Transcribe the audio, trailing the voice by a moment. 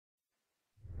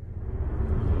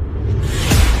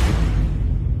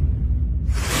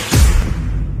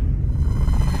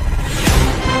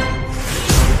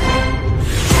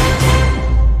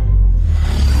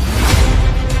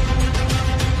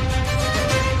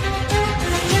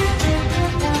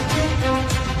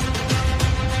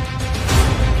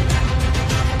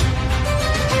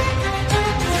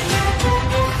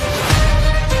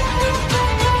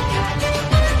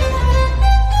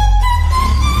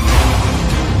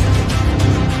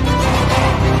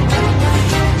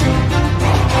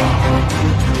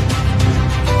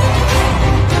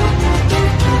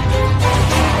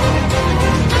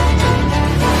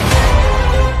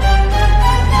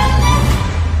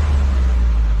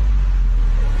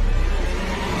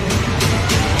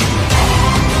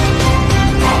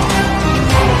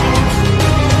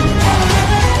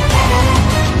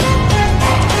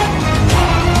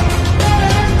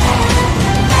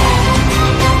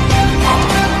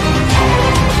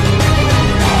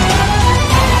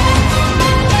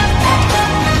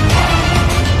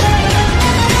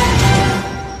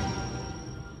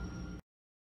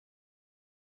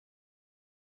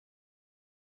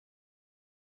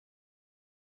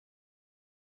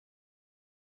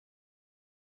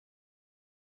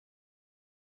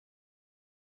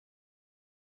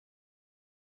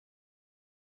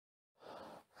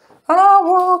I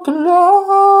walk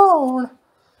alone.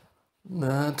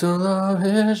 Not to the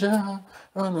vision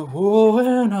on the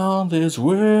moving on this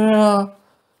world.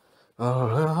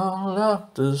 All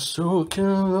of the soul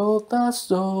can load that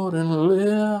soul and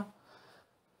live.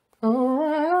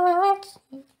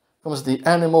 Comes the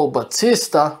animal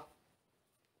Batista.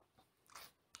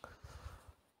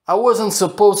 I wasn't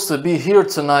supposed to be here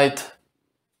tonight,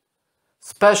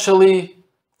 especially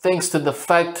thanks to the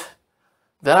fact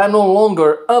that I'm no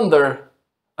longer under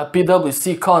a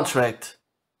PwC contract,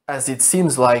 as it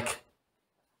seems like.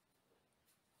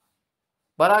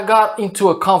 But I got into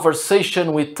a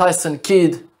conversation with Tyson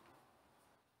Kidd,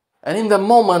 and in the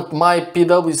moment my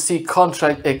PwC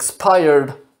contract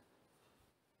expired,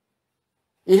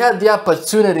 he had the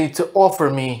opportunity to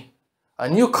offer me a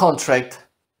new contract,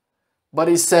 but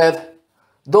he said,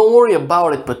 "Don't worry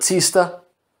about it, Batista.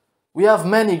 We have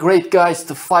many great guys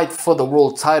to fight for the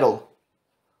world title.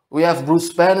 We have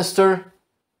Bruce Bannister.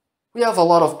 We have a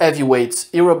lot of heavyweights.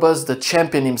 Erebos, the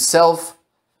champion himself.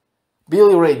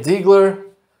 Billy Ray Diggler.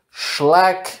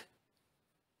 Schlack.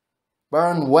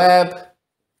 Baron Webb.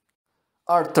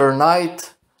 Arthur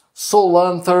Knight. Soul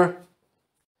Hunter.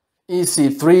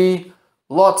 EC3.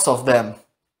 Lots of them.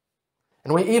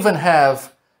 And we even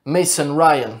have Mason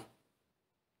Ryan."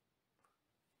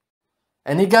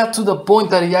 And he got to the point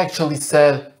that he actually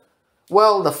said,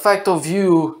 "Well, the fact of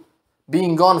you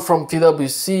being gone from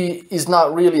PwC is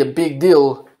not really a big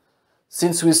deal,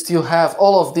 since we still have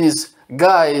all of these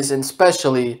guys, and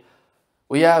especially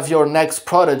we have your next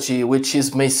prodigy, which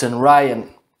is Mason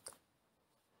Ryan."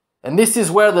 And this is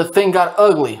where the thing got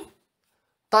ugly.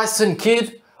 Tyson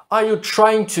Kidd, are you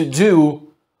trying to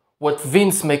do what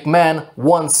Vince McMahon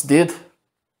once did?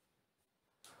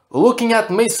 Looking at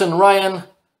Mason Ryan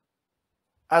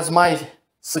as my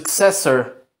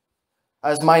successor,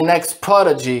 as my next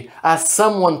prodigy, as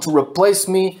someone to replace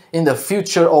me in the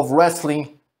future of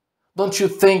wrestling, don't you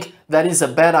think that is a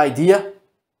bad idea?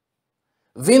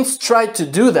 Vince tried to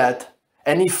do that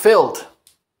and he failed.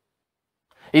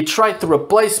 He tried to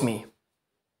replace me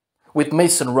with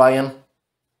Mason Ryan.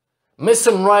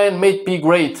 Mason Ryan may be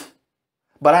great,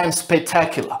 but I'm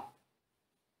spectacular.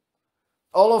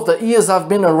 All of the years I've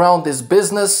been around this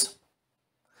business,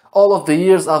 all of the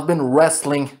years I've been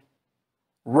wrestling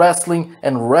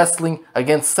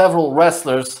against several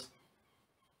wrestlers,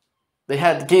 they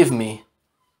had give me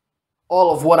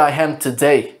all of what I am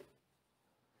today.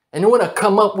 And you want to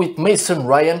come up with Mason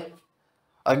Ryan,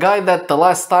 a guy that the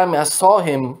last time I saw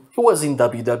him, he was in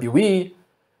WWE,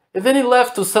 and then he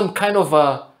left to some kind of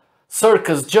a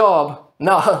circus job.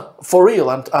 Now, for real,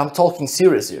 I'm talking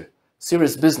serious here,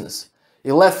 serious business.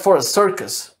 He left for a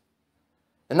circus,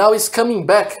 and now he's coming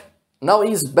back. Now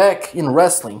he's back in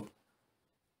wrestling.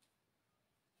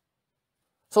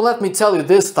 So let me tell you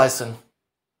this, Tyson.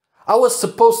 I was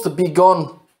supposed to be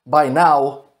gone by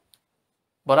now,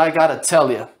 but I gotta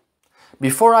tell you,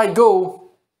 before I go,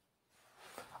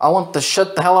 I want to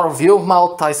shut the hell out of your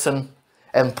mouth, Tyson,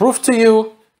 and prove to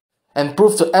you, and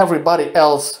prove to everybody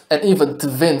else, and even to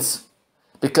Vince,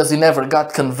 because he never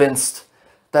got convinced,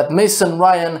 that Mason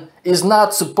Ryan is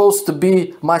not supposed to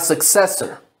be my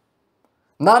successor.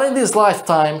 Not in this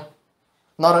lifetime,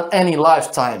 not in any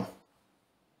lifetime.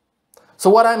 So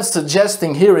what I'm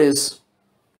suggesting here is,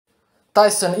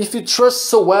 Tyson, if you trust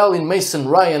so well in Mason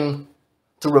Ryan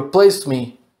to replace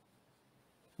me,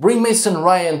 bring Mason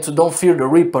Ryan to Don't Fear the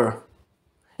Reaper,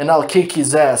 and I'll kick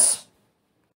his ass.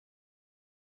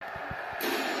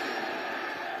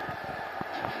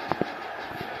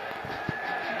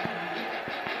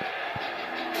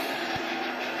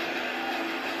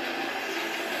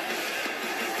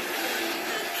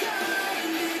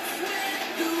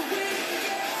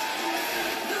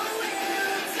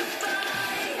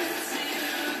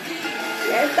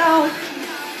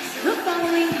 The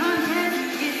following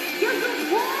contest is scheduled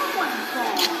for one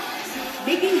fall.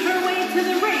 Making her way to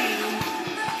the ring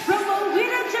from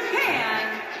Owita,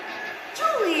 Japan,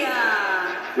 Giulia.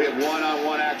 We have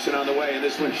one-on-one action on the way, and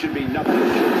this one should be nothing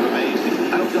short of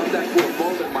amazing. I don't doubt that for a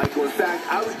moment, Michael. In fact,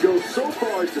 I would go so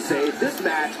far as to say this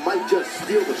match might just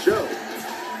steal the show.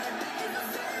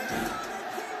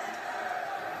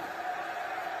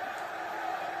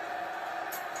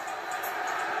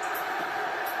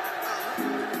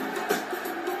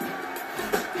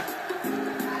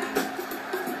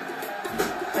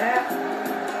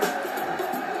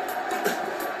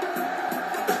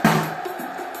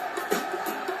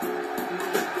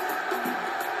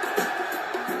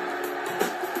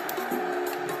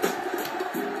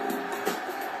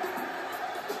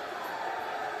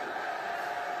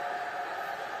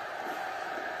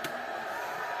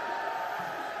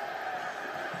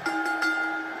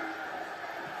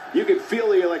 You can feel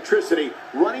the electricity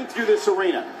running through this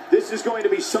arena. This is going to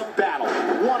be some battle.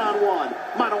 One-on-one,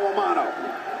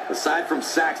 mano-a-mano. Aside from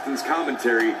Saxton's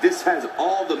commentary, this has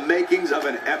all the makings of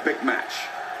an epic match.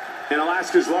 And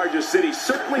Alaska's largest city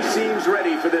certainly seems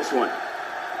ready for this one.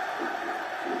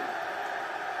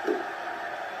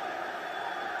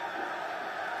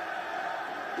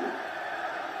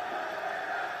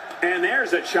 And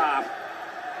there's a chop.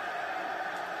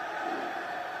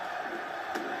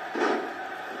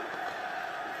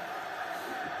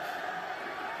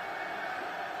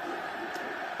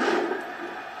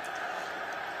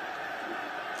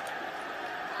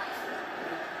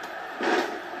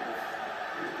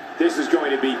 This is going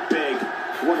to be big,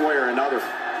 one way or another.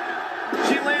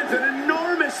 She lands an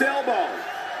enormous elbow.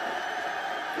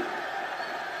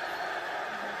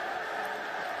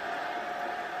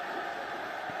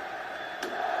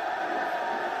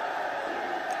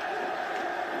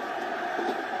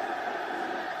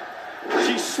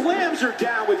 She slams her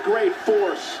down with great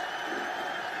force.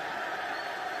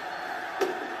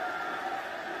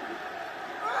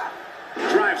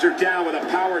 Drives her down with a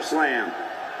power slam.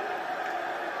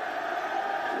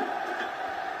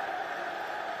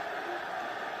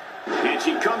 And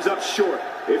she comes up short.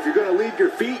 If you're going to leave your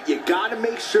feet, you got to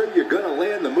make sure you're going to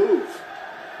land the move.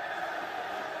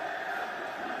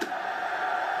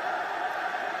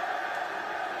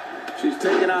 She's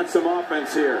taking on some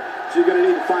offense here. She's going to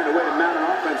need to find a way to mount an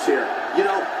offense here. You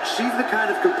know, she's the kind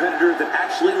of competitor that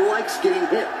actually likes getting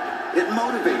hit. It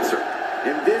motivates her.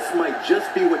 And this might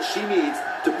just be what she needs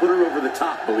to put her over the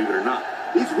top, believe it or not.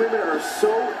 These women are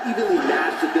so evenly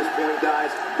matched at this point,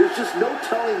 guys. There's just no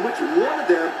telling which one of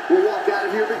them will walk out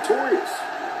of here victorious.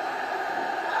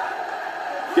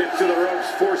 Gets to the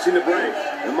ropes, forcing the break.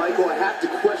 And Michael, I have to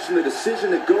question the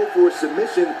decision to go for a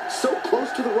submission so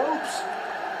close to the ropes.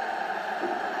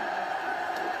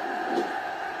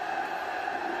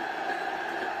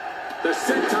 The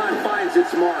set time finds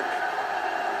its mark.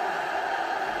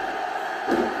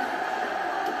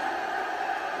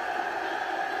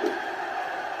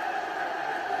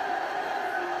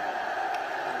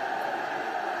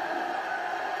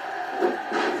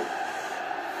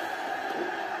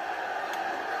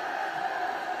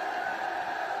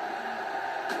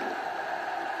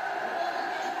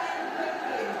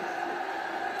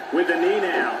 With the knee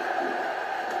now.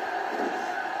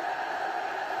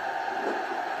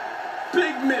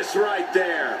 Big miss right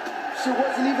there. She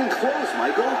wasn't even close,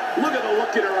 Michael. Look at the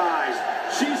look in her eyes.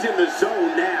 She's in the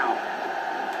zone now.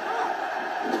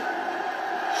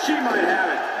 She might have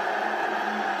it.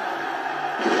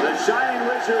 The Shining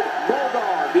Wizard,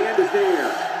 Bulldog. The end is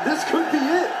near. This could be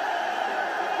it.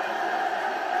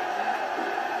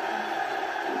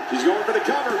 She's going for the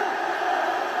cover.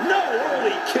 No,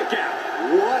 early kick out.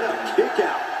 What a kick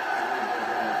out.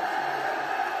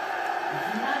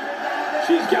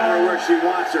 She's got her where she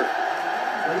wants her.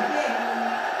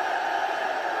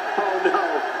 Oh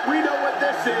no, we know what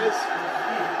this is.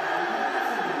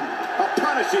 A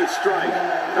punishing strike.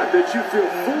 I bet you feel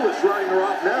foolish running her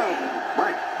off now.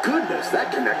 My goodness,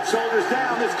 that connects. Shoulders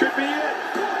down, this could be it.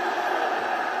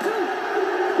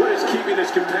 What is keeping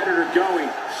this competitor going?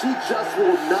 She just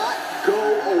will not go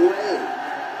away.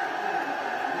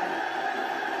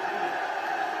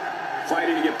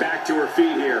 Fighting to get back to her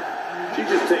feet here. She's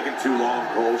just taking too long,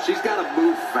 Cole. She's got to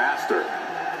move faster.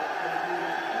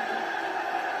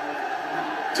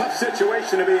 Tough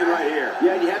situation to be in right here.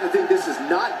 Yeah, you have to think this is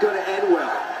not going to end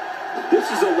well.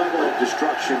 This is a level of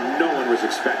destruction no one was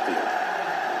expecting.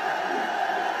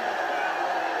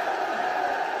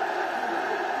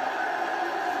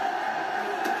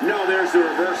 No, there's the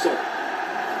reversal.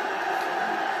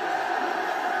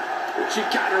 She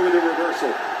got her with a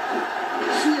reversal.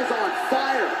 She is on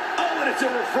fire. Oh, and it's a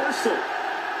reversal.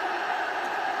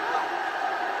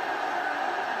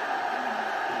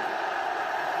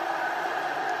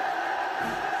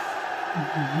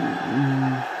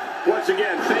 Once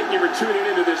again, thank you for tuning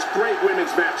into this great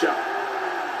women's matchup.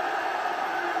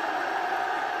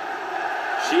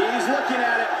 She's looking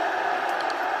at it.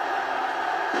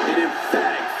 An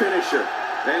emphatic finisher.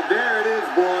 And there it is,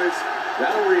 boys.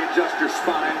 That'll readjust your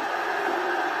spine.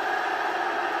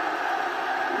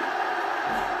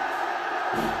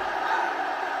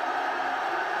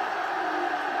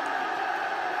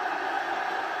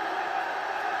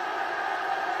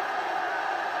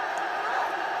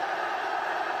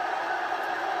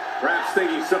 Perhaps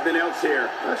thinking something else here.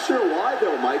 Not sure why,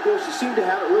 though, Michael. She seemed to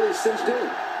have it really cinched in.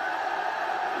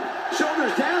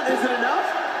 Shoulders down, is it enough?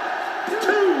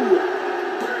 2!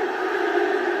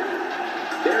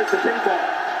 There's the pinfall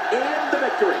and the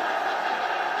victory.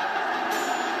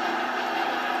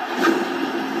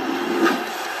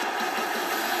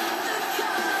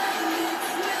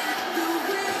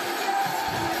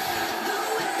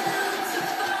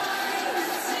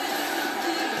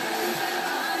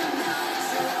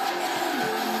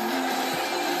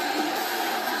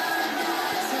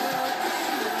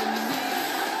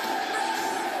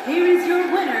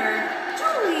 winner,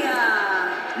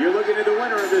 Giulia. You're looking at the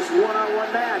winner of this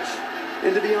one-on-one match.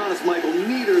 And to be honest, Michael,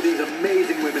 neither of these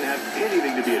amazing women have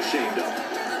anything to be ashamed of.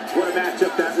 What a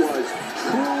matchup that was.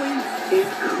 Truly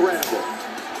incredible.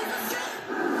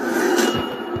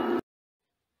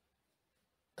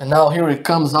 And now here it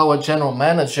comes our general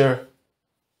manager,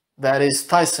 that is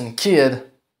Tyson Kidd.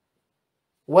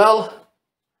 Well,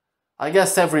 I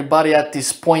guess everybody at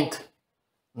this point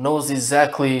knows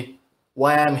exactly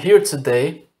why I'm here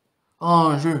today.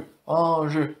 Ange.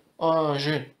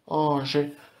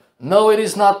 No, it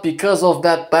is not because of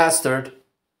that bastard.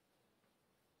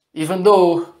 Even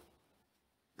though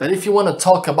that if you want to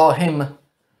talk about him,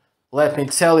 let me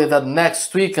tell you that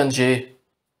next week, Angie,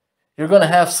 you're gonna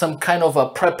have some kind of a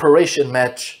preparation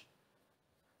match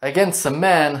against a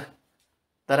man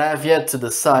that I have yet to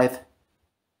decide.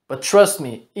 But trust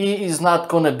me, he is not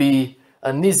gonna be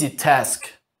an easy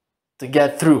task to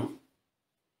get through.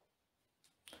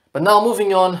 But now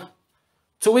moving on,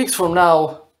 2 weeks from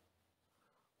now,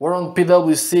 we're on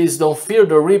PwC's Don't Fear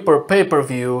the Reaper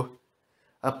pay-per-view,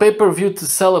 a pay-per-view to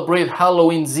celebrate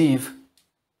Halloween's Eve.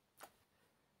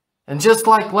 And just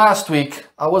like last week,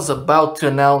 I was about to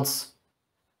announce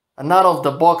an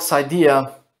out-of-the-box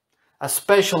idea, a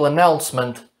special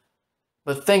announcement,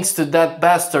 but thanks to that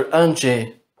bastard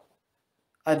Angie,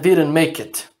 I didn't make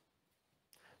it.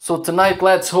 So tonight,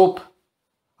 let's hope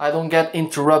I don't get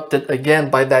interrupted again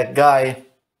by that guy.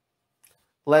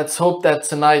 Let's hope that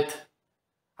tonight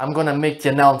I'm gonna make the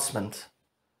announcement.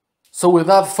 So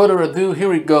without further ado,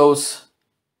 here it goes.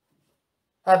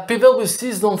 At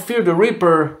PwC's Don't Fear the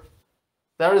Reaper,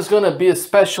 there is gonna be a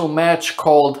special match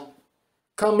called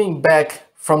Coming Back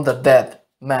from the Dead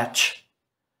match.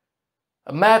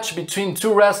 A match between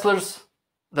two wrestlers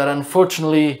that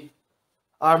unfortunately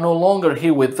are no longer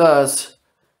here with us,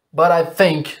 but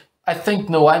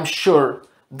I'm sure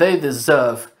they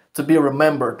deserve to be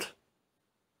remembered.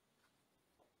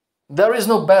 There is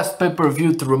no best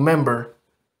pay-per-view to remember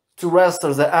two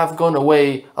wrestlers that have gone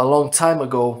away a long time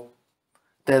ago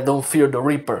that don't fear the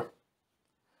Reaper.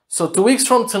 So 2 weeks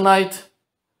from tonight,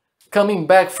 Coming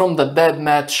Back from the Dead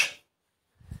match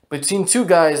between two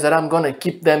guys that I'm gonna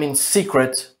keep them in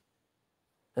secret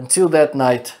until that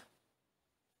night.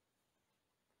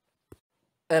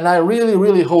 And I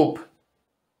really hope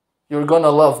you're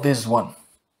gonna love this one.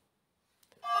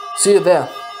 See you there.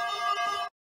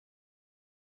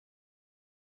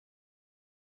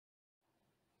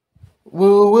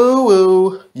 Woo woo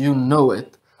woo, you know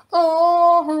it.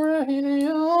 Oh,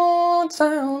 radio,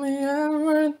 tell me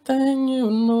everything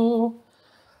you know.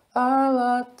 I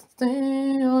like to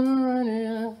stay on the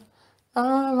radio.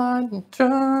 I like to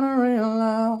try to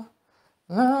realize.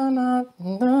 Na na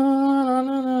na na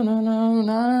na na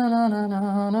na na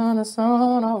na na, that's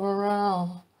all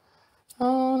around.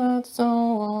 Oh, that's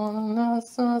all,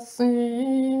 that's a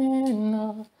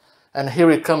scene. And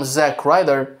here it comes Zack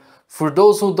Ryder. For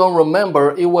those who don't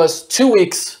remember, it was 2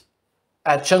 weeks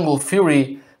at Jungle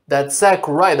Fury that Zack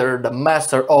Ryder, the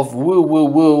master of Woo Woo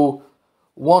Woo,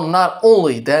 won not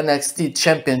only the NXT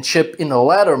Championship in a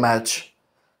ladder match,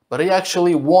 but he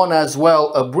actually won as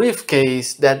well a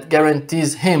briefcase that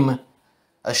guarantees him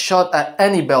a shot at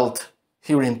any belt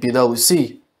here in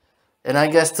PwC. And I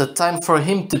guess the time for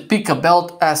him to pick a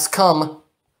belt has come.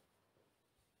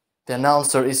 The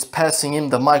announcer is passing him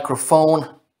the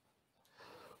microphone.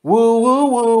 Woo woo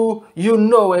woo, you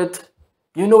know it.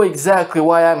 You know exactly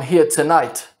why I'm here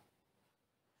tonight.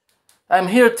 I'm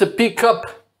here to pick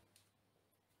up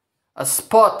a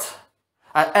spot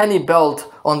at any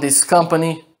belt on this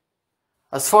company.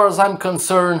 As far as I'm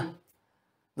concerned,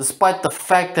 despite the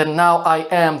fact that now I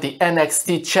am the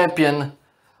NXT champion,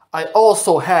 I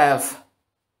also have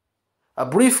a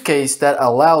briefcase that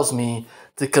allows me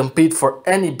to compete for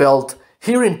any belt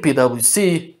here in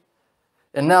PwC.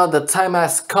 And now the time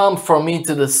has come for me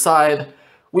to decide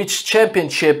which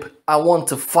championship I want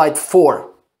to fight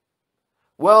for.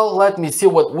 Well, let me see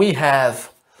what we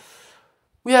have.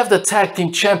 We have the Tag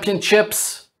Team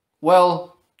Championships.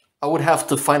 Well, I would have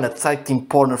to find a tag team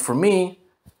partner for me.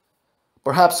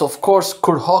 Perhaps, of course,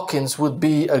 Kurt Hawkins would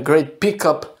be a great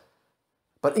pickup,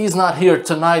 but he's not here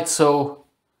tonight, so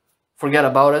forget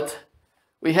about it.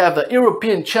 We have the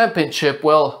European Championship.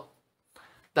 Well,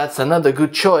 that's another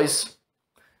good choice.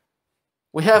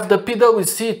 We have the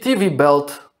Pwc TV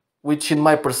belt, which in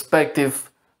my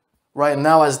perspective, right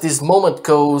now as this moment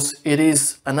goes, it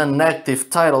is an inactive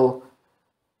title.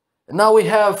 And now we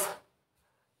have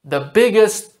the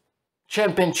biggest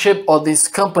championship of this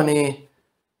company.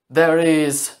 There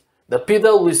is the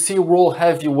PwC World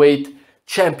Heavyweight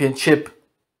Championship.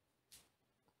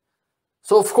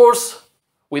 So of course,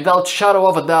 without shadow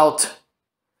of a doubt,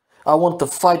 I want to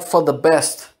fight for the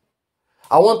best.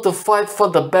 I want to fight for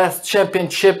the best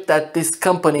championship that this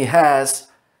company has,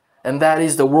 and that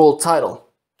is the world title.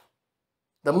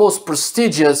 The most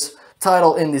prestigious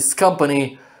title in this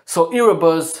company. So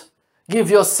Erebos, give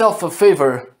yourself a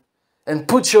favor and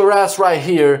put your ass right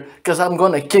here, because I'm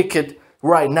gonna kick it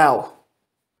right now.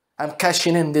 I'm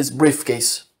cashing in this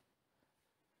briefcase.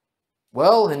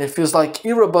 Well, and it feels like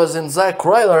Erebos and Zack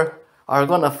Ryder are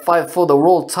gonna fight for the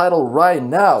world title right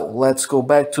now. Let's go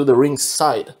back to the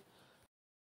ringside.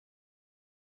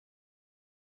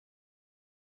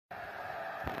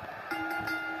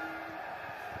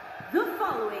 The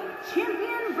following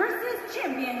champion versus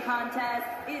champion contest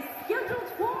is scheduled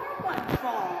for one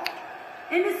fall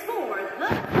and is for the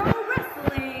Pro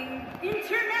Wrestling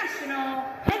International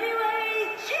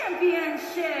Heavyweight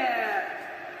Championship.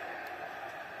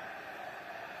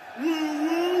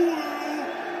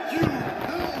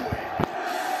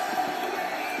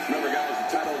 Remember, guys, the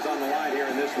title is on the line here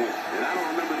in this one. And I don't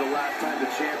remember the last time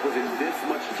the champ was in this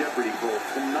much jeopardy, Cole.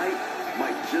 Tonight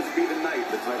might just be the night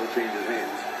the title changes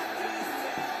hands.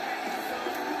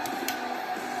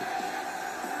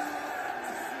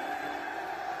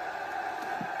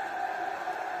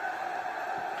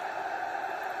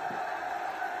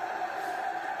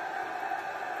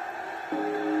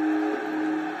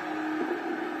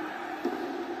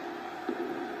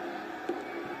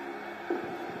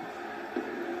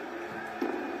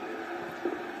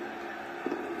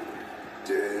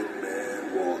 Dead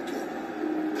man walking.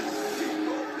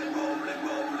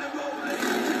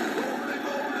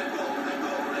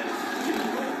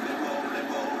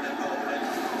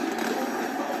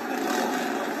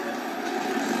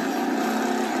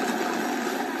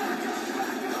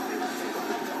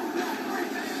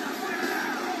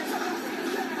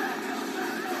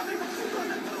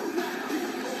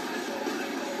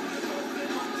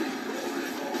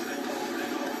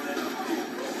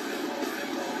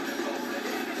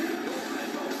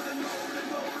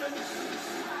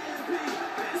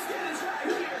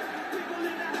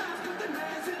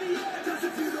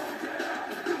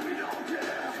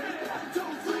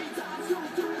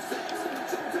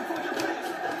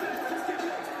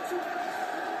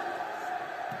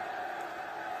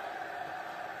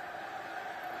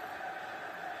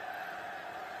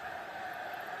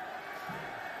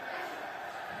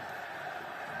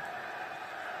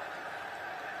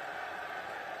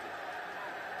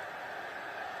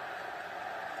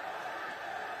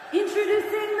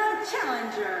 Introducing the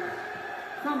challenger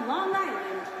from Long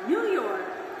Island, New York,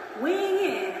 weighing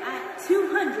in at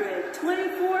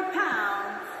 224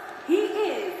 pounds, he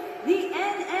is the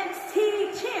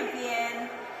NXT champion,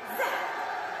 Zack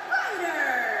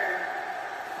Ryder.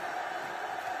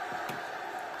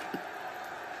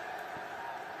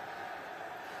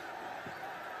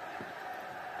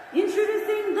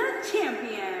 Introducing the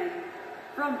champion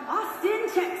from Austin,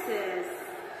 Texas,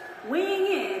 weighing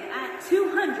in at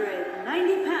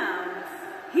 290 pounds,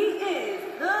 he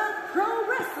is the Pro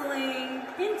Wrestling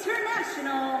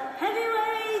International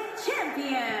Heavyweight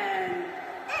Champion,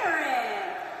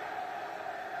 Erebos.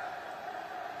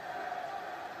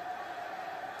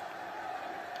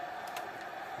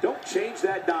 Don't change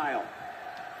that dial.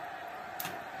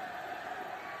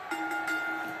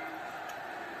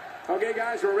 Okay,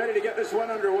 guys, we're ready to get this one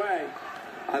underway.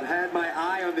 I've had my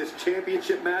eye on this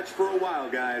championship match for a while,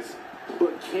 guys.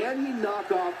 But can he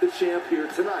knock off the champ here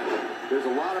tonight? There's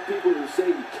a lot of people who say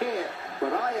he can't,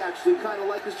 but I actually kind of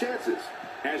like his chances.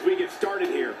 As we get started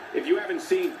here, if you haven't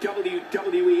seen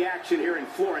WWE action here in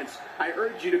Florence, I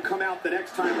urge you to come out the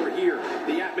next time we're here.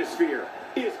 The atmosphere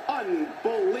is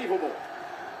unbelievable.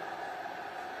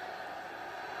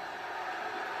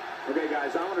 Okay,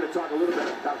 guys, I wanted to talk a little bit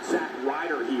about Zack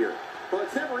Ryder here. Well,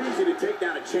 it's never easy to take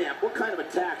down a champ. What kind of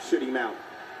attack should he mount?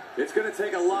 It's going to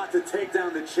take a lot to take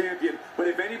down the champion, but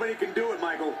if anybody can do it,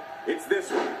 Michael, it's this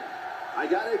one. I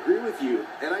gotta agree with you,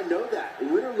 and I know that.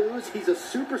 Win or lose, he's a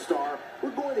superstar. We're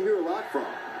going to hear a lot from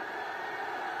him.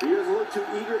 He doesn't look too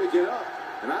eager to get up,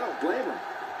 and I don't blame him.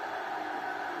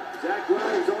 Zack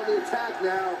Ryder's on the attack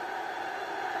now.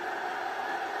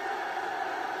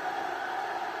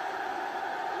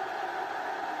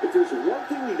 If there's one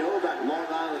thing we know about Long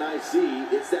Island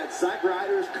IC, it's that Zack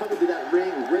Ryder is coming to that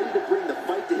ring ready to bring the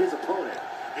fight to his opponent.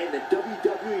 And the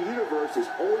WWE Universe is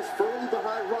always firmly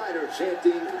behind Ryder,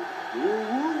 chanting, woo,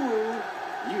 woo, woo,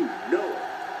 you know it.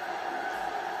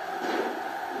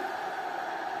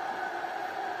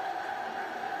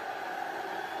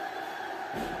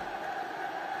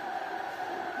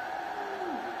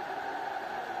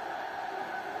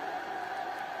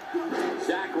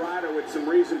 Zack Ryder with some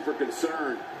reason for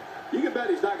concern. You can bet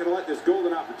he's not going to let this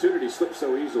golden opportunity slip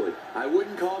so easily. I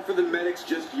wouldn't call for the medics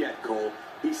just yet, Cole.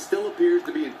 He still appears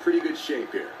to be in pretty good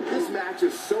shape here. This match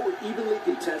is so evenly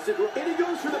contested. And he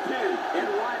goes for the pin, and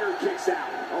Ryder kicks out.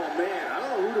 Oh, man, I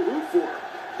don't know who to root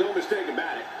for. No mistake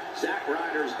about it. Zack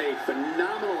Ryder's a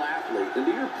phenomenal athlete. And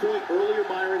to your point earlier,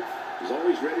 Byron, he's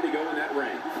always ready to go in that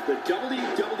ring. The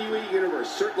WWE Universe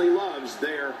certainly loves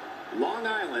their Long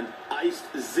Island Iced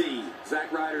Z.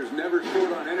 Zack Ryder's never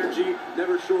short on energy,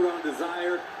 never short on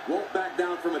desire, won't back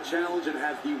down from a challenge, and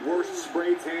has the worst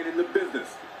spray tan in the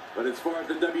business. But as far as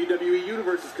the WWE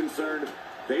Universe is concerned,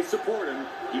 they support him,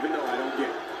 even though I don't get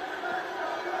it.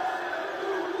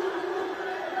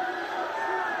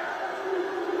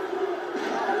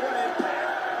 Oh, what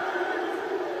impact.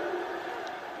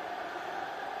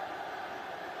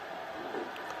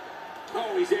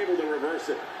 Oh, he's able to reverse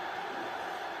it.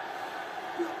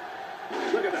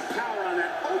 Look at the power on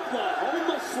that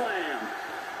Oklahoma slam.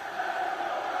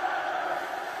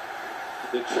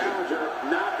 The challenger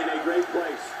not in a great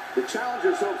place. The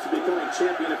challenger's hopes of becoming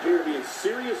champion appear to be in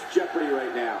serious jeopardy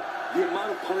right now. The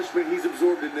amount of punishment he's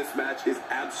absorbed in this match is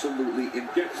absolutely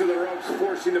incredible. Gets to the ropes,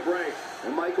 forcing the break.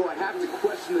 And Michael, I have to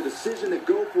question the decision to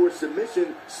go for a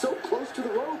submission so close to the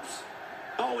ropes.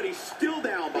 Oh, and he's still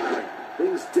down, Byron.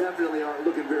 Things definitely aren't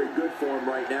looking very good for him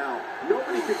right now.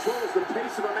 Nobody controls the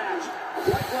pace of a match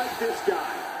quite like this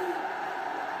guy.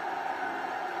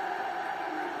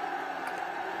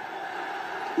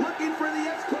 Looking for the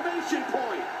exclamation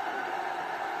point.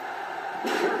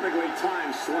 Perfectly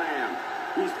timed slam.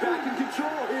 He's back in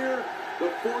control here. The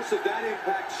force of that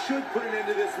impact should put an end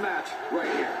to this match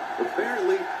right here.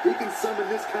 Apparently, he can summon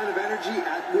this kind of energy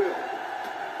at will.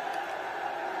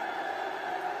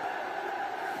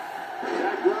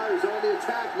 Zack Ryder's on the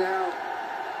attack now.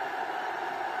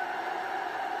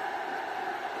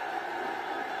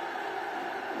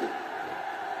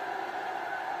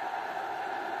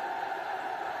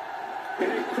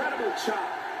 An incredible chop.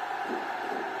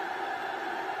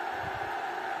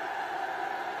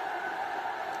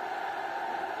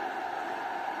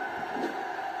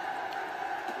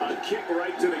 A kick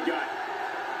right to the gut.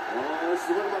 Oh, this is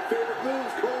one of my favorite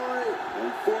moves, Corey.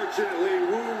 Unfortunately,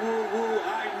 woo,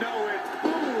 I know it.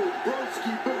 Boom,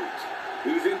 broski boot.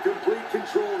 He's in complete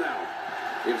control now.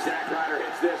 If Zack Ryder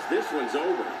hits this one's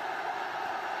over.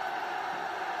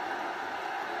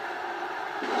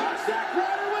 Zack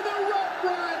Ryder with a rope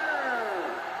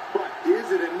rider. But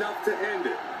is it enough to end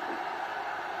it?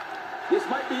 This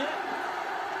might be it.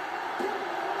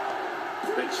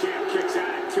 The champ kicks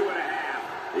out at 2.5.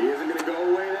 He isn't going to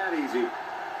go away that easy.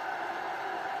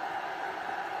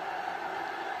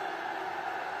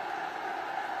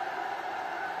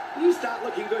 He's not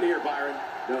looking good here, Byron.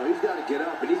 No, he's got to get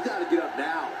up, and he's got to get up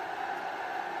now.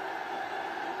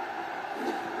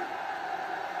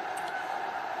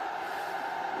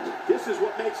 This is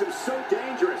what makes him so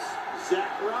dangerous.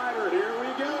 Zack Ryder, here we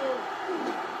go.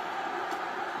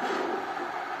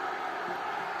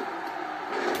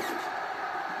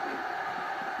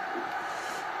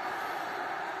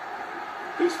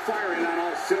 He's firing on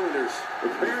all cylinders.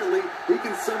 Apparently, he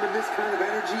can summon this kind of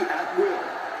energy at will.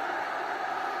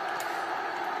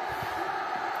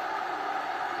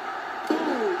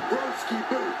 Boom, broski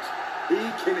boot.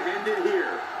 He can end it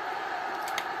here.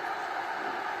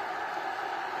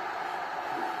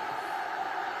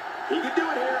 He can do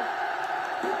it here.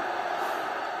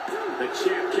 The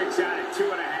champ kicks out at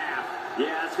 2.5.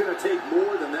 Yeah, it's going to take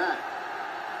more than that.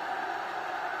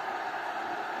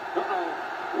 Uh-oh.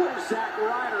 What is Zack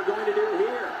Ryder going to do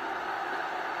here?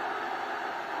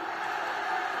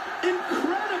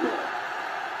 Incredible!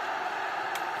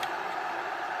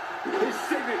 His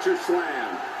signature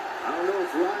slam. I don't know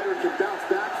if Ryder can bounce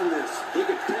back from this. He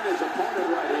could pin his opponent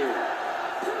right here.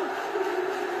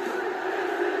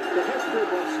 The history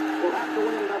books will have to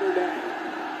wait another day.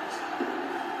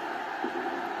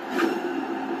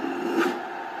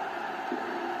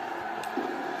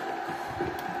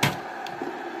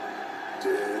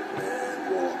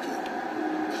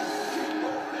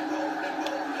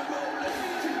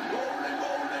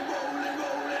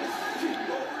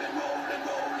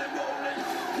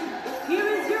 Here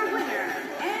is your winner,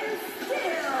 and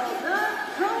still the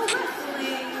Pro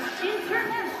Wrestling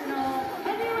International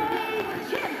Heavyweight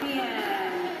Champion,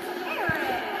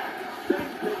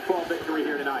 Erebos. Pinfall victory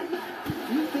here tonight.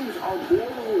 Few things are more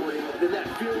rewarding than that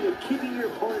feeling of keeping your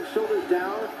opponent's shoulders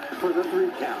down for the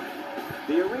 3 count.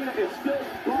 The arena is still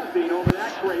buzzing over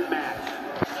that great match.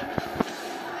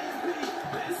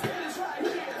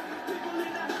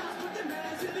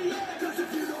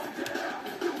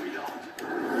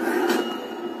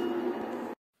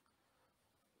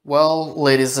 Well,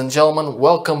 ladies and gentlemen,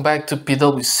 welcome back to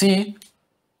PwC.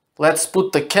 Let's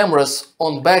put the cameras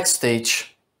on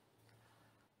backstage.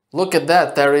 Look at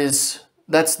that,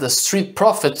 that's the Street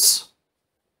Profits.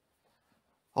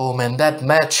 Oh man, that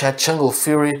match at Jungle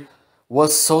Fury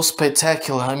was so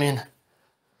spectacular. I mean,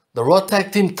 the Raw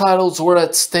Tag Team titles were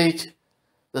at stake,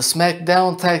 the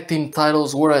SmackDown Tag Team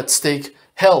titles were at stake,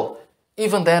 hell,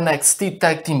 even the NXT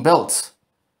Tag Team belts.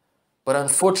 But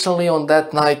unfortunately on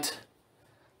that night,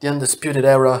 the Undisputed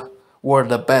Era were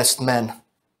the best men.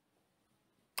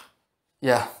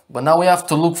 Yeah, but now we have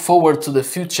to look forward to the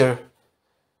future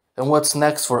and what's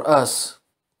next for us.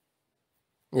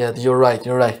 Yeah, you're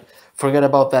right. Forget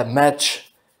about that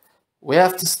match. We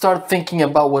have to start thinking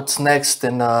about what's next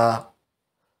and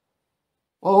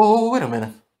Oh, wait a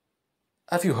minute.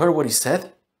 Have you heard what he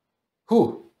said?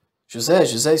 Who?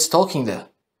 Jose is talking there.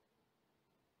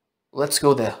 Let's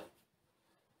go there.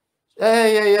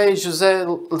 Hey, Jose,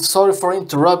 sorry for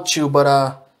interrupt you,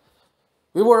 but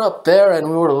we were up there and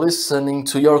we were listening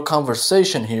to your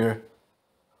conversation here.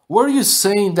 Were you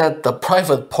saying that the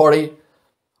private party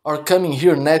are coming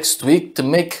here next week to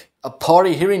make a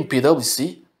party here in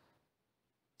PwC?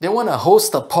 They want to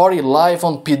host a party live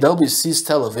on PwC's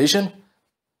television?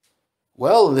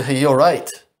 Well, you're right.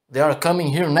 They are coming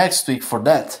here next week for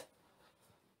that.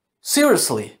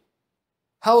 Seriously,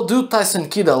 how do Tyson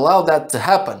Kidd allow that to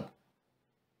happen?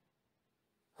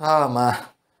 Ah, man.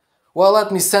 Well,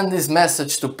 let me send this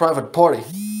message to private party.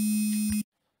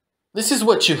 This is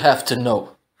what you have to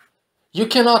know. You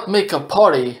cannot make a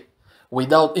party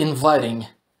without inviting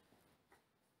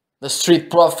the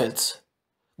Street Profits.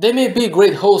 They may be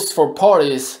great hosts for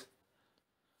parties,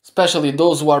 especially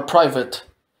those who are private,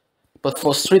 but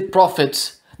for Street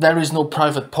Profits, there is no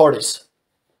private parties.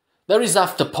 There is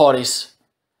after parties.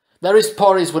 There is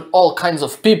parties with all kinds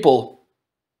of people.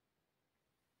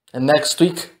 And next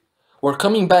week, we're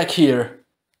coming back here.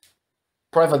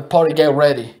 Private party, get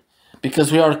ready,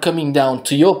 because we are coming down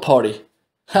to your party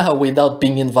without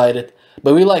being invited.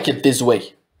 But we like it this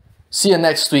way. See you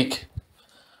next week.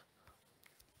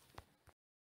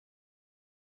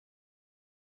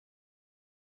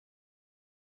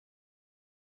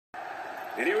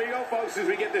 And here we go, folks, as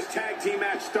we get this tag team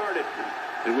match started.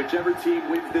 And whichever team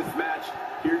wins this match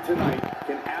here tonight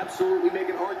can absolutely make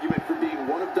an argument for being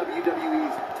one of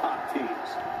WWE's top teams.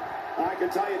 I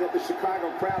can tell you that the Chicago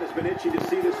crowd has been itching to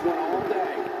see this one all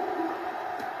day.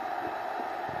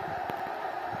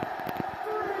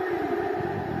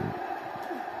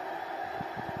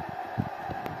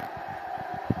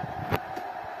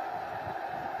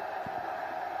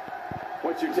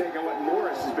 What's your take on what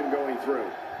Morris has been going through?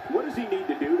 What does he need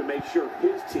to do to make sure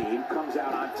his team comes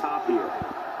out on top here?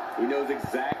 He knows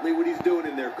exactly what he's doing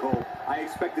in there, Cole. I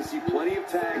expect to see plenty of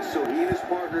tags so he and his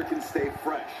partner can stay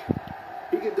fresh.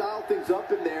 He can dial things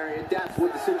up in there, and that's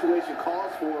what the situation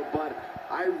calls for, but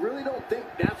I really don't think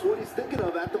that's what he's thinking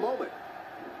of at the moment.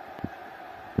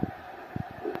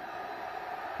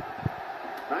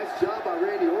 Nice job by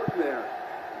Randy Orton there.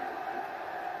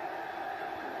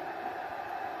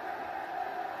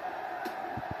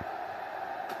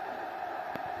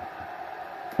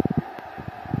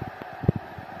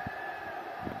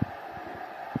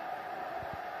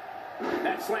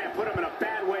 That slam put him in a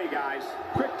bad way, guys.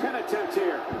 Quick pin attempt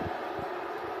here.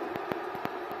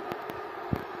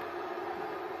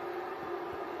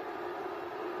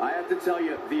 I have to tell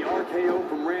you, the RKO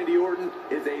from Randy Orton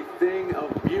is a thing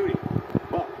of beauty.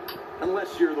 Well,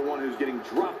 unless you're the one who's getting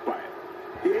dropped by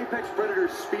it. The Apex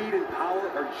Predator's speed and power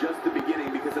are just the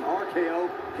beginning because an RKO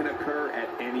can occur at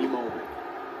any moment.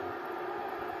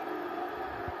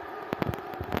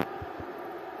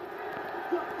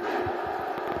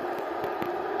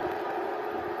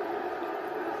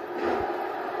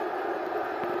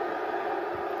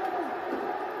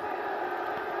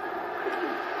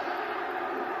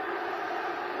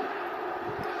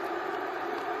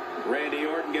 Randy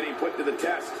Orton getting put to the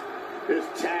test. This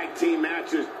tag team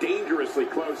match is dangerously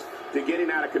close to getting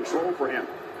out of control for him.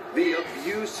 The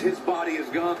abuse his body has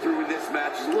gone through in this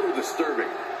match is a little disturbing.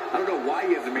 I don't know why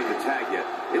he hasn't made the tag yet.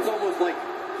 It's almost like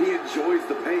he enjoys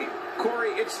the pain.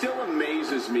 Corey, it still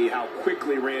amazes me how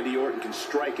quickly Randy Orton can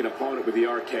strike an opponent with the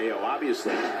RKO.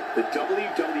 Obviously, the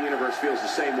WWE Universe feels the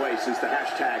same way since the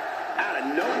hashtag out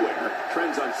of nowhere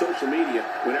trends on social media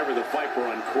whenever the Viper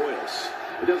uncoils.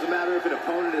 It doesn't matter if an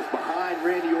opponent is behind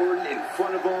Randy Orton, in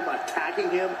front of him,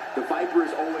 attacking him. The Viper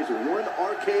is always one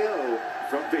RKO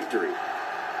from victory.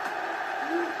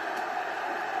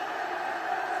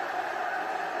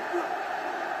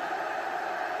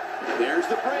 There's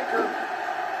the breaker.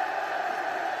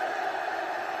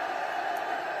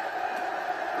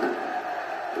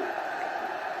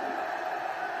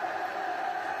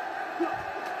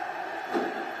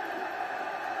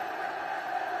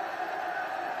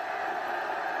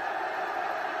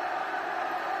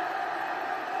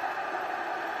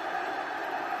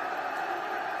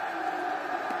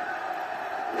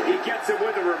 He gets him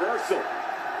with a reversal.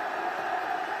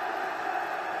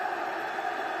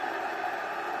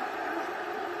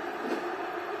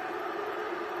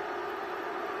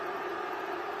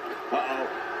 Uh-oh.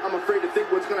 I'm afraid to think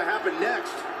what's going to happen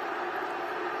next.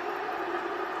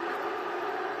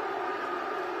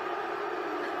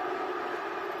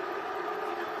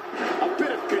 A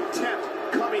bit of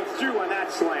contempt coming through on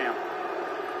that slam.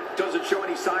 Doesn't show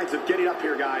any signs of getting up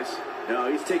here, guys.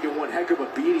 No, he's taking one heck of a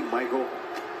beating, Michael.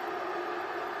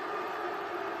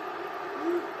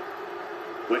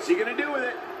 What's he going to do with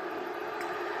it?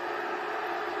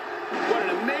 What an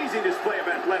amazing display of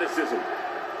athleticism.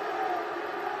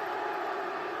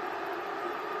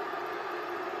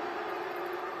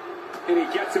 And he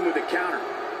gets him with a counter.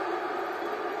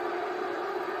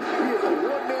 He is a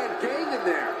one-man gang in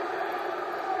there.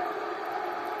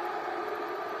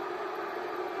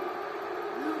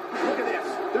 Look at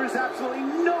this. There's absolutely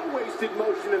no wasted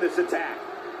motion in this attack.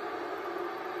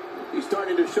 He's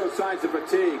starting to show signs of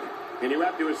fatigue. And you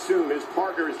have to assume his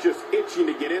partner is just itching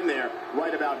to get in there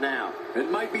right about now.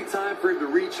 It might be time for him to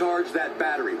recharge that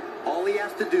battery. All he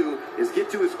has to do is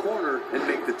get to his corner and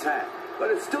make the tag.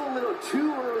 But it's still a little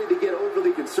too early to get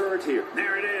overly concerned here.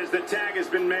 There it is. The tag has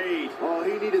been made. Oh,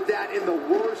 he needed that in the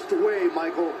worst way,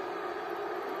 Michael.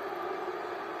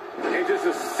 And just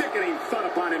a sickening thud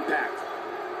upon impact.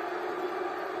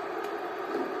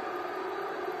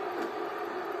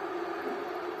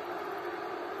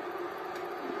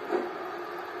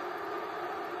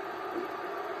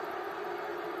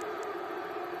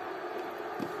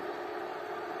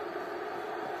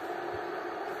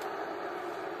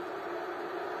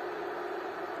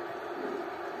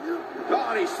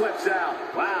 Oh, and he slips out.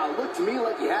 Wow, looked to me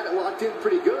like he had it locked in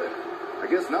pretty good. I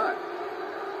guess not.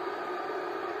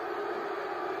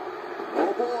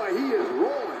 Oh boy, he is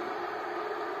rolling.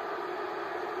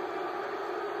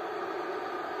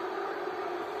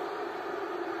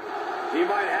 He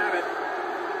might have it.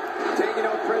 Taking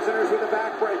out prisoners with a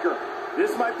backbreaker.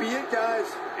 This might be it,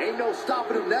 guys. Ain't no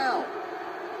stopping him now.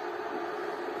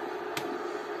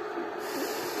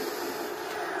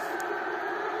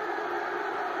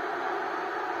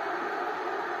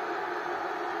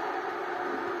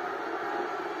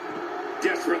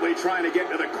 Desperately trying to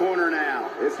get to the corner now.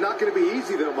 It's not going to be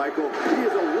easy, though, Michael. He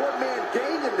is a one-man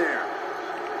gang in there.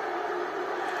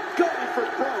 Going for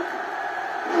broke.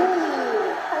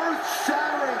 Ooh,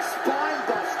 earth-shattering spine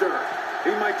buster.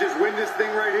 He might just win this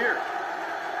thing right here.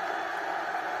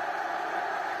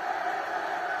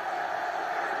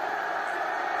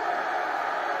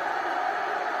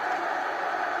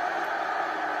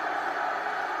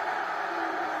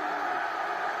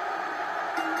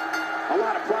 A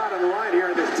lot of pride on the line here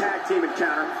in this tag team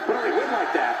encounter, but only win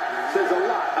like that says a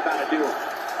lot about a duo.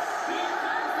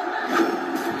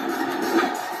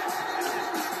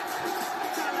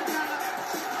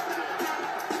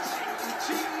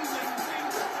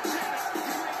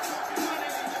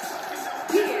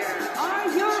 Here are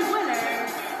your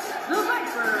winners, the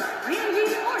Viper,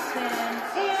 Randy Orton,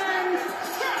 and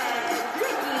Ted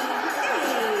Ricky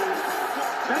Ace.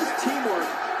 Nice teamwork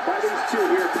by these two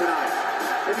here tonight.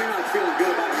 If you're not feeling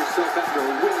good about yourself after a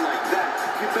win like that,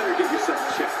 you better get yourself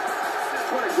checked.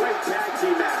 What a great tag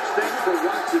team match. Thanks for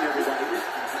watching, everybody.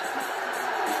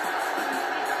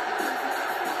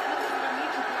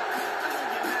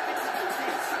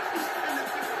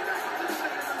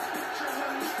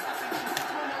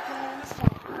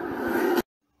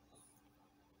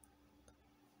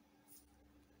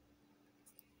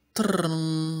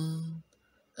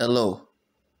 Hello,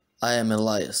 I am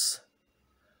Elias,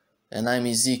 and I'm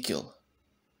Ezekiel,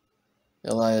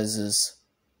 Elias's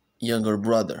younger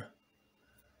brother.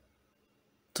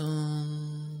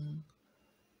 Dun,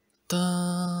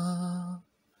 da,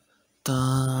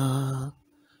 da,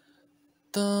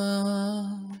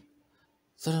 da,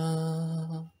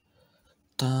 da,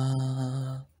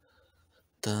 da,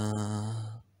 da.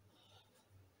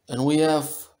 And we have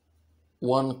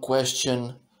one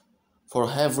question for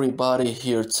everybody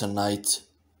here tonight.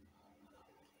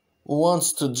 Who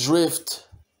wants to drift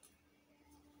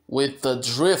with the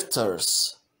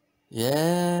drifters?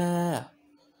 Yeah.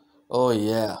 Oh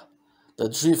yeah. The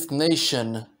Drift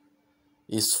Nation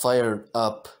is fired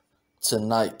up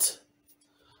tonight.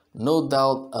 No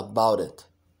doubt about it.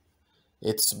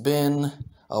 It's been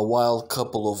a wild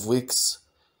couple of weeks.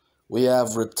 We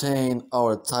have retained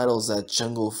our titles at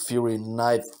Jungle Fury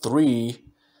Night 3,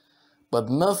 but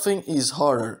nothing is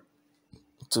harder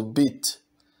to beat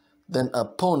than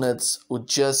opponents who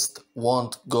just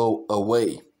won't go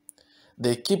away.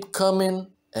 They keep coming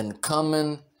and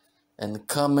coming and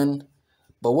coming,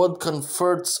 but what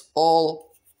comforts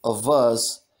all of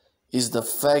us is the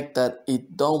fact that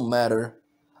it don't matter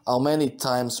how many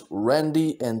times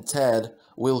Randy and Ted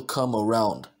will come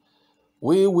around.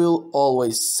 We will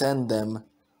always send them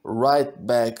right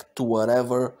back to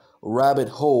whatever rabbit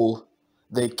hole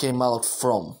they came out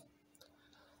from.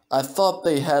 I thought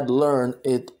they had learned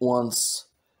it once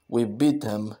we beat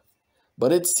them,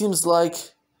 but it seems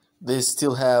like they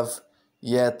still have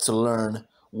yet to learn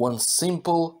one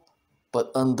simple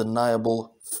but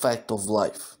undeniable fact of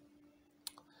life.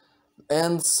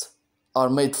 Ends are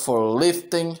made for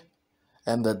lifting,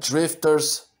 and the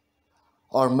drifters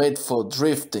are made for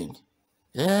drifting.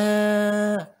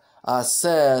 Yeah, I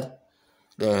said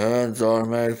the hands are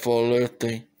made for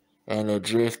lifting, and the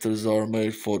drifters are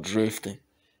made for drifting.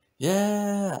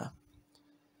 Yeah.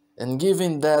 And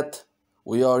given that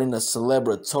we are in a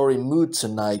celebratory mood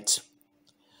tonight,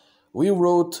 we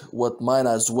wrote what might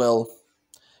as well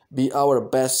be our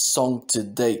best song to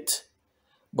date.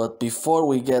 But before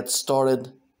we get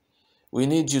started, we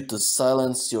need you to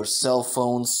silence your cell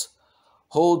phones,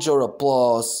 hold your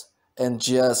applause, and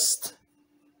just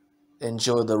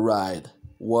enjoy the ride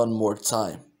one more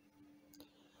time.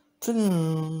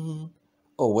 Oh,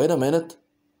 wait a minute.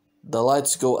 The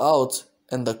lights go out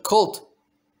and the cult,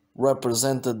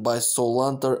 represented by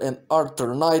Solanter and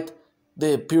Arthur Knight,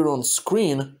 they appear on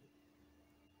screen.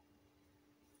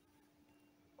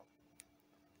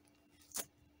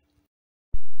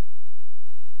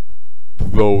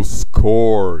 Those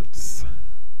chords,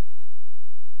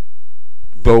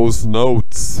 those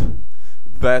notes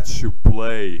that you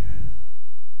play,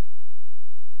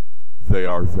 they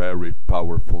are very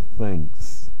powerful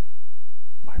things,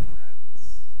 my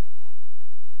friends.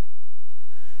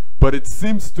 But it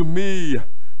seems to me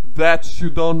that you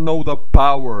don't know the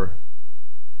power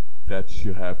that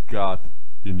you have got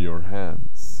in your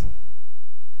hands.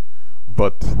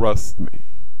 But trust me,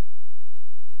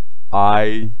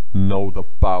 I know the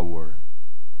power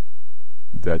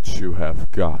that you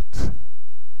have got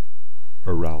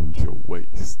around your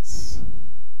waists.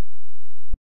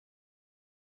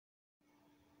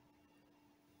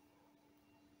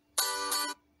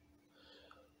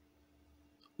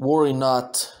 Worry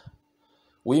not,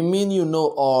 we mean you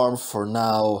no harm for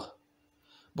now,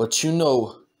 but you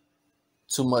know,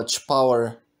 too much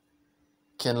power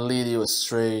can lead you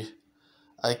astray.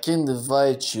 I can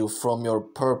divide you from your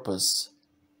purpose.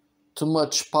 Too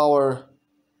much power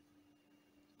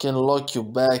can lock you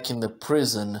back in the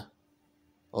prison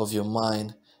of your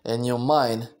mind, and your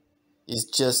mind is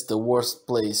just the worst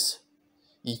place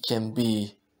it can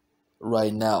be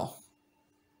right now.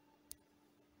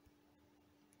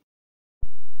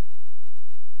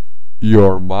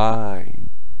 Your mind.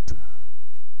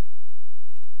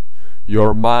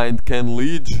 Your mind can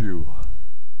lead you,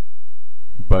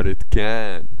 but it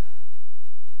can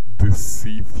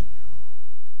deceive you.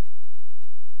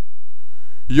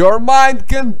 Your mind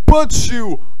can put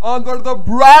you under the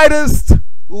brightest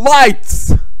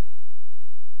lights,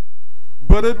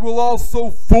 but it will also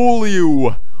fool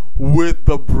you with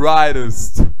the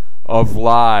brightest of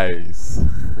lies.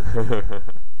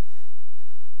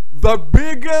 The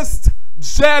biggest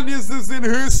geniuses in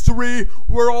history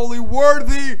were only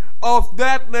worthy of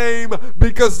that name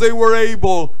because they were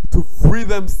able to free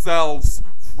themselves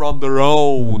from their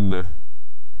own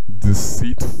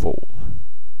deceitful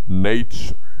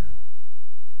nature.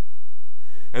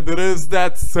 And it is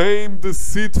that same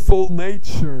deceitful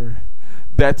nature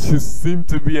that you seem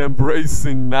to be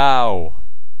embracing now,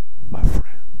 my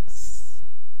friends.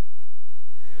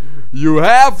 You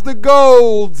have the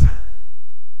gold.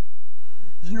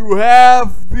 You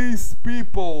have these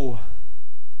people,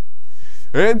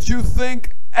 and you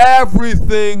think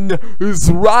everything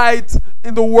is right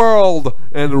in the world,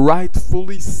 and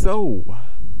rightfully so.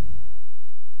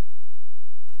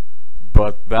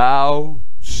 But thou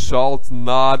shalt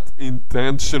not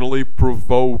intentionally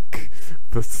provoke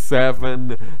the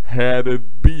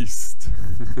seven-headed beast.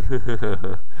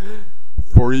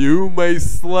 For you may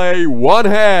slay one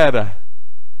head,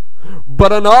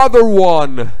 but another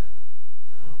one,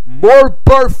 more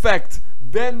perfect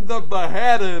than the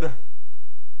beheaded,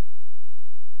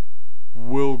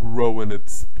 will grow in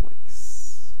its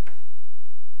place.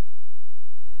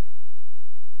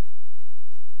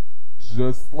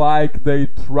 Just like they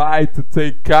tried to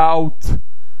take out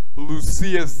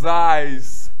Lucia's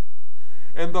eyes,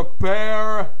 and a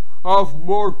pair of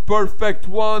more perfect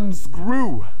ones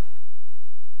grew,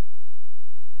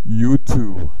 you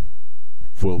too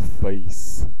will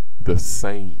face the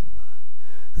same.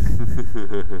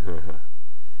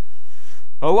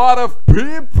 A lot of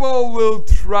people will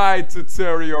try to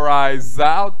tear your eyes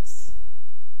out.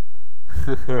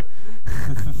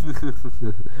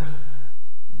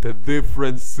 The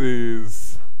difference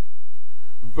is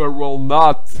there will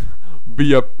not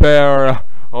be a pair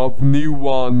of new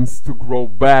ones to grow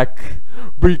back,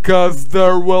 because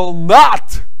there will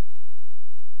not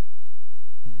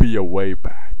be a way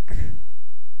back.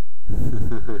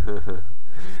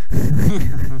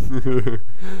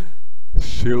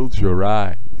 Shield your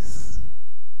eyes.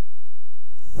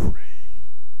 Free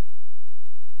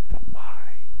the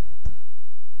mind.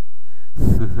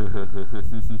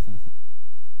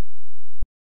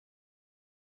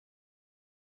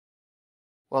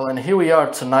 Well, and here we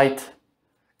are tonight.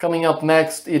 Coming up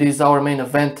next, it is our main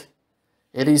event.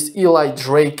 It is Eli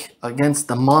Drake against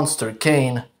the Monster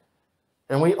Kane.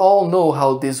 And we all know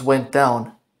how this went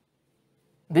down.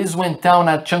 This went down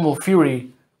at Jungle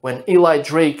Fury when Eli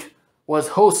Drake was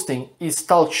hosting his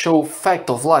talk show Fact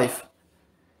of Life.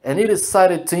 And he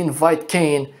decided to invite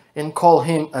Kane and call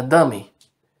him a dummy.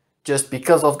 Just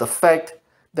because of the fact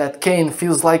that Kane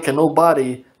feels like a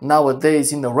nobody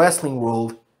nowadays in the wrestling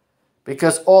world.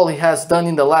 Because all he has done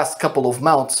in the last couple of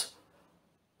months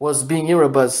was being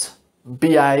Erebos,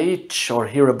 BIH or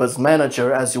Erebos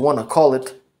manager as you want to call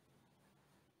it.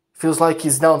 Feels like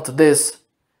he's down to this.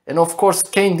 And of course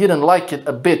Kane didn't like it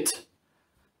a bit.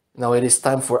 Now it is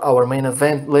time for our main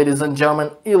event, ladies and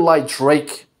gentlemen. Eli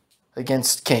Drake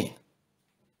against Kane.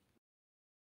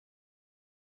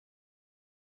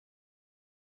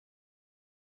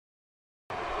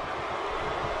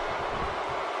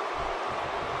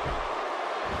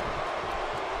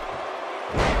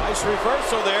 Nice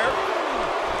reversal there.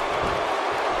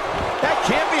 That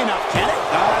can't be enough, can it?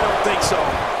 I don't think so.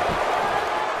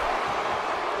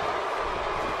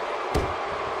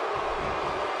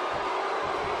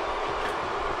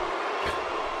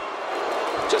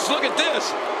 Just look at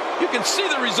this. You can see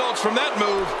the results from that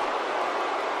move.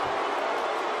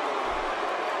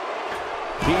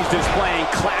 He's displaying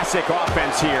classic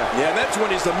offense here. Yeah, that's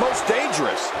when he's the most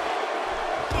dangerous.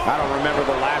 I don't remember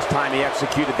the last time he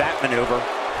executed that maneuver.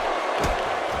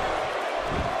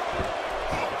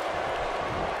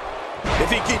 If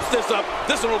he keeps this up,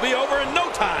 this one will be over in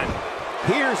no time.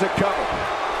 Here's a cover.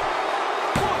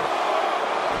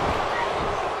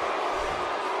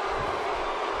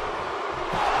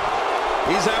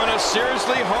 He's having a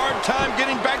seriously hard time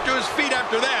getting back to his feet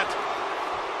after that.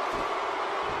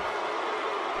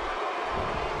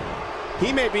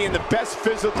 He may be in the best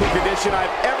physical condition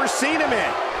I've ever seen him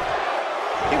in.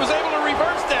 He was able to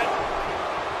reverse that.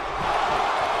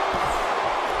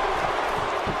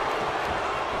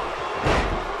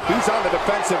 He's on the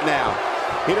defensive now.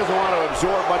 He doesn't want to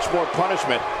absorb much more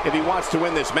punishment if he wants to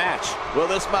win this match. Well,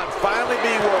 this might finally be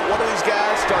where one of these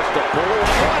guys starts to pull.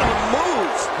 What a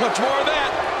move! Much more of that,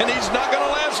 and he's not going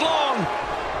to last long.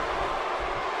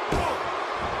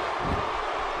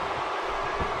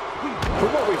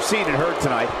 From what we've seen and heard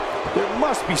tonight, there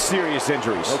must be serious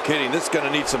injuries. No kidding, this is going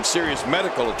to need some serious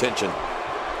medical attention.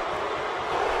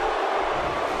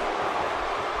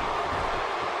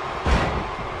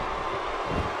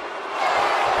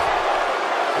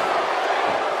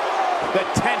 The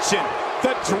tension,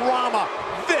 the drama,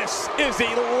 this is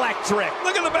electric.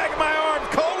 Look at the back of my arm,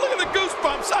 Cole. Look at the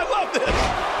goosebumps. I love this.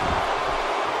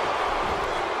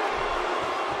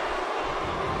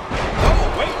 Oh,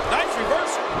 wait, nice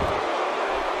reversal.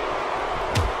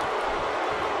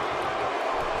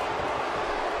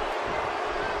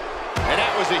 And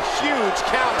that was a huge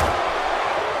counter.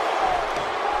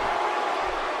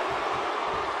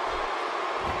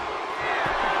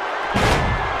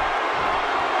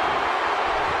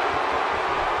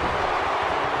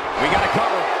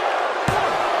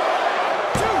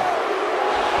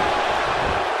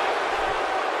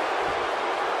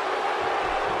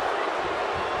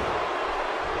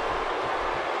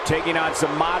 Taking on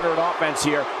some moderate offense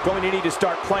here. Going to need to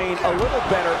start playing a little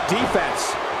better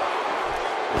defense.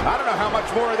 I don't know how much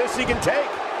more of this he can take.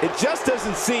 It just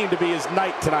doesn't seem to be his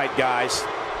night tonight, guys.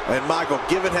 And Michael,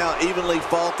 given how evenly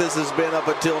fought this has been up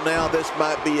until now, this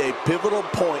might be a pivotal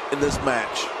point in this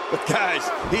match. But guys,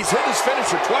 he's hit his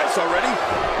finisher twice already.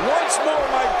 Once more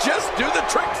might just do the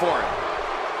trick for him.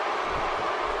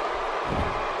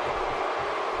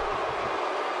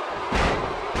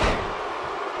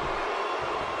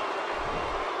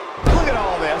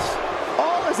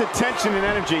 Attention and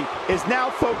energy is now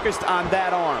focused on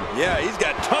that arm. Yeah, he's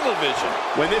got tunnel vision.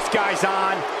 When this guy's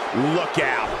on, look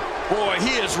out. Boy,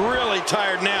 he is really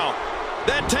tired now.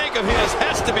 That tank of his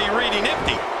has to be reading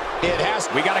empty. It has.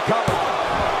 We got to cover.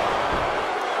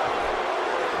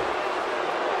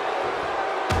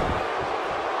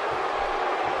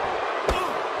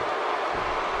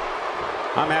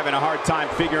 I'm having a hard time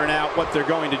figuring out what they're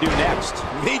going to do next.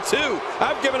 Me too.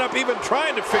 I've given up even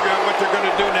trying to figure out what they're going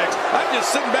to do next. I'm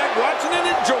just sitting back watching and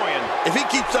enjoying. If he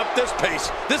keeps up this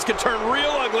pace, this could turn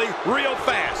real ugly real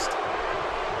fast.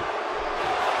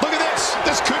 Look at this.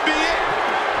 This could be it.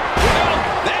 Well,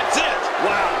 that's it.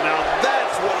 Wow, now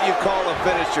that's what you call a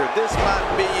finisher. This might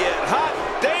be it. Hot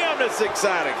damn, it's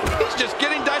exciting. He's just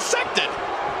getting dissected.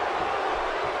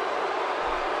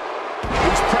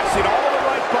 He's pressing all the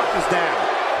right buttons down.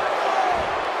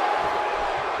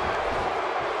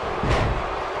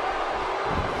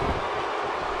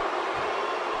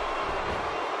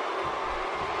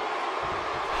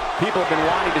 People have been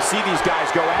wanting to see these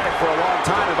guys go at it for a long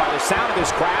time, and by the sound of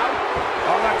this crowd,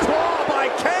 On the claw by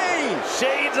Kane.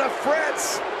 Shades of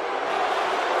Fritz.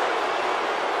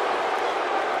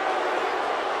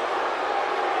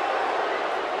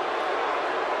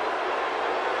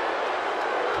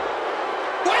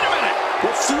 Wait a minute.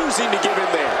 Refusing to give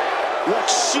in there. What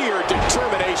sheer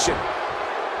determination.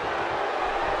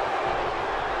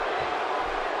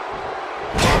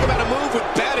 Talk about a move with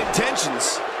bad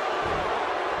intentions.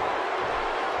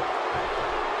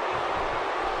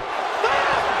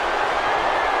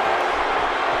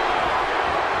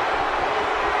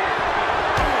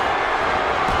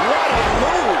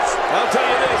 I'll tell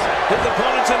you this, his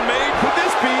opponents have made